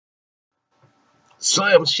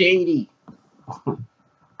Slim Shady.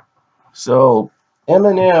 So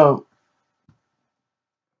Eminem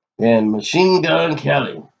and Machine Gun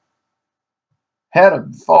Kelly had a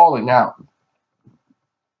falling out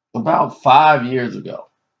about 5 years ago.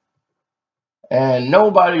 And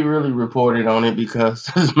nobody really reported on it because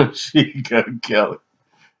it's Machine Gun Kelly.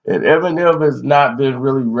 And Eminem has not been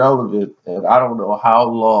really relevant, and I don't know how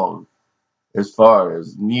long as far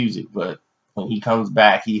as music, but when he comes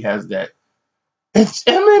back, he has that, it's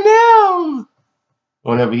Eminem!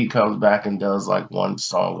 Whenever he comes back and does like one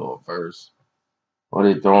song or a verse, or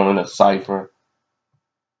they throw him in a cipher.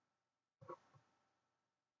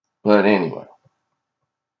 But anyway,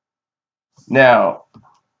 now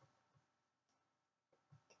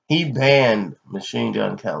he banned Machine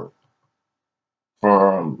Gun Kelly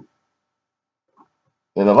from,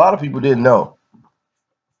 and a lot of people didn't know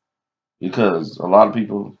because a lot of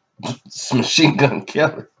people, it's Machine Gun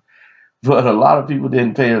Kelly, but a lot of people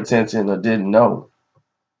didn't pay attention or didn't know.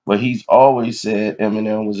 But he's always said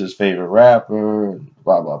Eminem was his favorite rapper,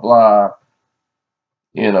 blah, blah, blah,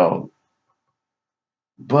 you know.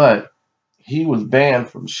 But he was banned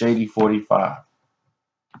from Shady 45,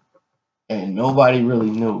 and nobody really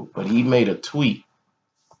knew. But he made a tweet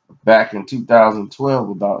back in 2012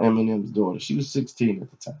 about Eminem's daughter. She was 16 at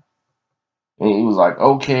the time. And he was like,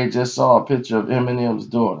 okay, just saw a picture of Eminem's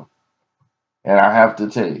daughter. And I have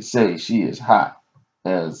to say she is hot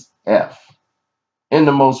as F. In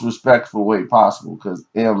the most respectful way possible, because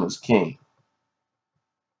M is king.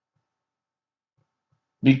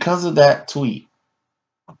 Because of that tweet,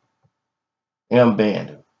 M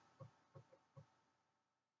banned him.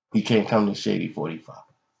 He can't come to Shady 45.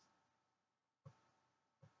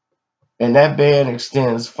 And that ban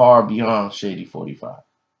extends far beyond Shady 45.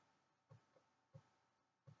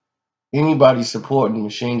 Anybody supporting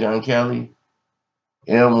Machine Gun Kelly,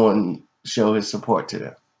 M wouldn't show his support to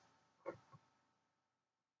them.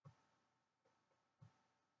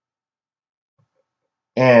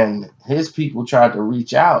 And his people tried to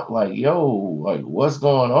reach out, like, yo, like, what's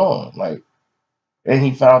going on? Like, and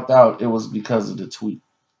he found out it was because of the tweet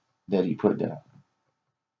that he put down.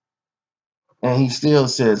 And he still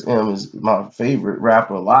says M is my favorite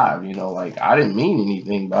rapper alive. Like, I didn't mean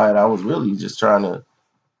anything by it. I was really just trying to,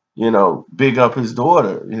 big up his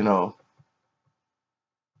daughter.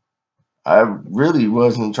 I really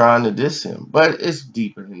wasn't trying to diss him. But it's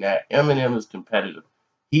deeper than that. Eminem is competitive.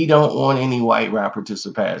 He don't want any white rapper to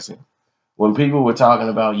surpass him. When people were talking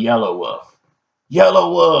about Yellow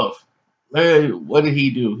Wolf, hey, what did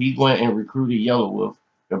he do? He went and recruited Yellow Wolf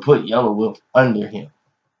and put Yellow Wolf under him.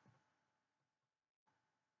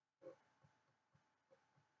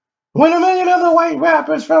 When a million other white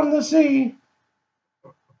rappers from the sea.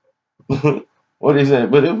 What is that?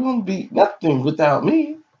 But it won't be nothing without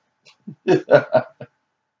me.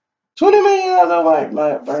 20 million other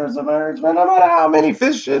white birds emerge, but no matter how many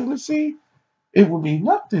fish in the sea, it will be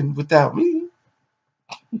nothing without me.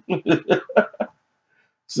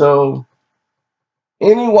 So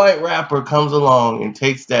any white rapper comes along and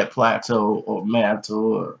takes that plateau or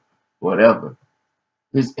mantle or whatever,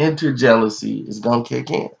 his inter-jealousy is going to kick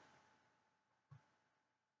in.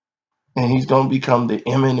 And he's going to become the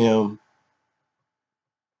Eminem,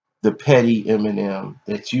 the petty Eminem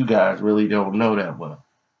that you guys really don't know that well.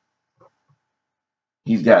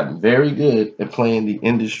 He's gotten very good at playing the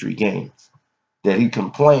industry games that he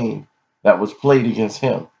complained that was played against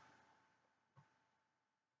him.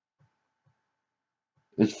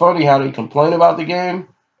 It's funny how they complain about the game,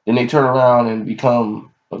 then they turn around and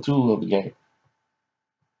become a tool of the game.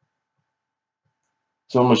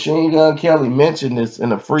 So Machine Gun Kelly mentioned this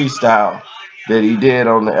in a freestyle that he did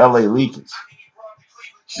on the LA Leakers.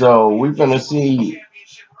 So we're going to see,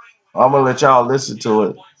 I'm going to let y'all listen to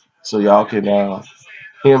it so y'all can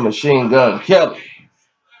hear Machine Gun Kelly.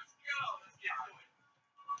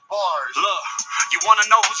 Look, you wanna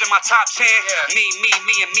know who's in my top 10? Yeah. Me,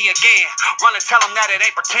 and me again. Run and tell them that it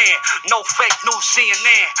ain't pretend. No fake news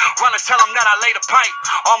CNN. Run and tell them that I laid a pipe.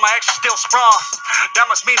 All my exes still sprung.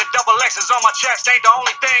 That must mean the double X's on my chest ain't the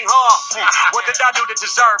only thing, huh? What did I do to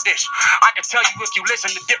deserve this? I can tell you if you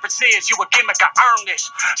listen, the difference is you a gimmick, I earned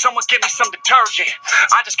this. Someone give me some detergent.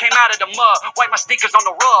 I just came out of the mud. Wipe my sneakers on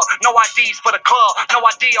the rug. No IDs for the club. No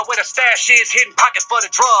idea where the stash is. Hidden pockets for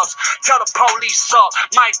the drugs. Tell the police up.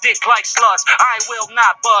 My dick like sluts. I will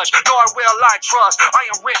not budge. budge, nor will I trust. I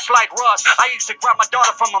am rich like Russ. I used to grab my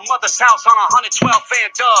daughter from my mother's house on a 112 Fan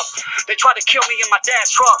Dub. They tried to kill me in my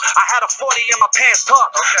dad's truck. I had a 40 in my pants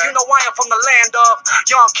tucked. Okay. You know I am from the land of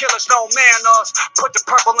young killers, no manners. Put the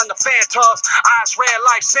purple in the Fantas, eyes red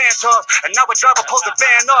like Santa's. And now a driver pulls the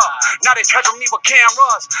van up. Now they treasure me with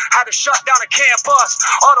cameras. Had to shut down the campus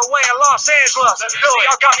all the way in Los Angeles. See,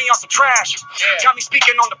 y'all got me on some trash. Yeah. Got me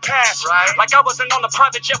speaking on the past. Right. Like I wasn't on the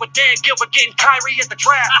private jet with Dan Gilbert getting Kyrie at the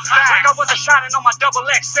draft. Like I wasn't shining on my double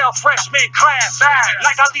XL freshman class.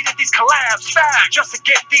 Like I needed these collabs just to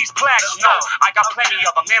get these plaques. No, I got plenty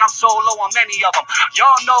of them. Man, I'm so low on many of them.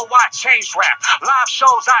 Y'all know I changed rap. Live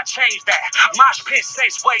shows, I changed that. Mosh pit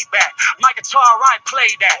says way back. My guitar, I play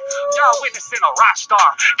that. Y'all witnessing a rock star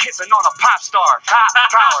kissing on a pop star. Top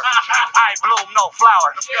power. I bloom, no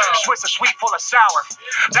flower. Swiss a sweet full of sour.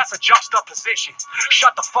 That's a juxtaposition.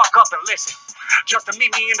 Shut the fuck up and listen. Just to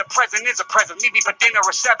meet me in the present is a present. Meet me for dinner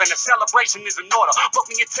at 7. A celebration is in order. Book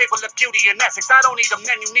me a table of beauty in Essex. I don't need a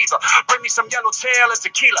menu neither. Bring me some yellowtail and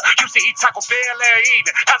tequila. Used to eat Taco Bell every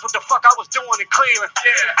evening. That's what the fuck I was doing in Cleveland.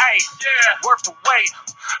 Hey, worth the wait.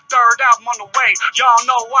 Third album on the way. Y'all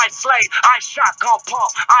know I slay. I shotgun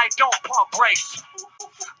pump. I don't pump brakes.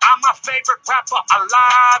 I'm my favorite rapper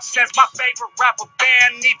alive. Since my favorite rapper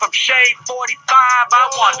band need from Shade 45. I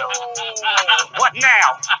wonder, what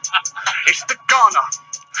now? It's the gunner.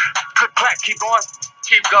 Click clack, keep going.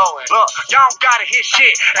 Keep going. Look, y'all don't gotta hear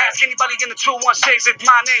shit. Ask anybody in the 216 if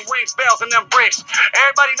my name rings bells and them bricks.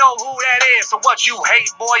 Everybody know who that is. So what, you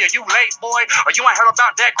hate boy, or you late boy, or you ain't heard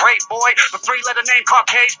about that great boy? The 3-letter name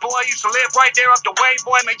Caucasian boy used to live right there up the way,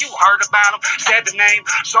 boy. Man, you heard about him, said the name,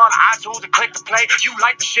 saw the iTunes and clicked the play. You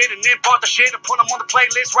liked the shit and then bought the shit and put him on the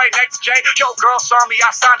playlist right next to Jay. Yo, girl, saw me,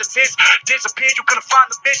 I signed a sis. Disappeared, you couldn't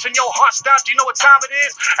find the bitch and your heart stopped. You know what time it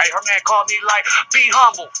is? Hey, her man called me like, be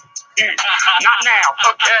humble. Not now.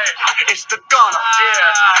 Okay. It's the gunner.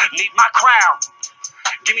 Yeah. Need my crown.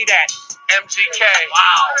 Give me that. MGK.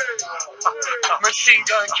 Wow. Machine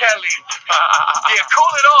Gun Kelly. Yeah,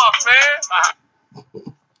 cool it off,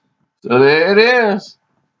 man. So there it is.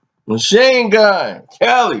 Machine Gun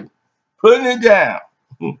Kelly putting it down.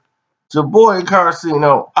 It's your boy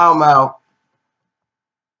Carcino. I'm out.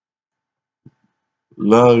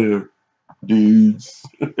 Love you, dudes.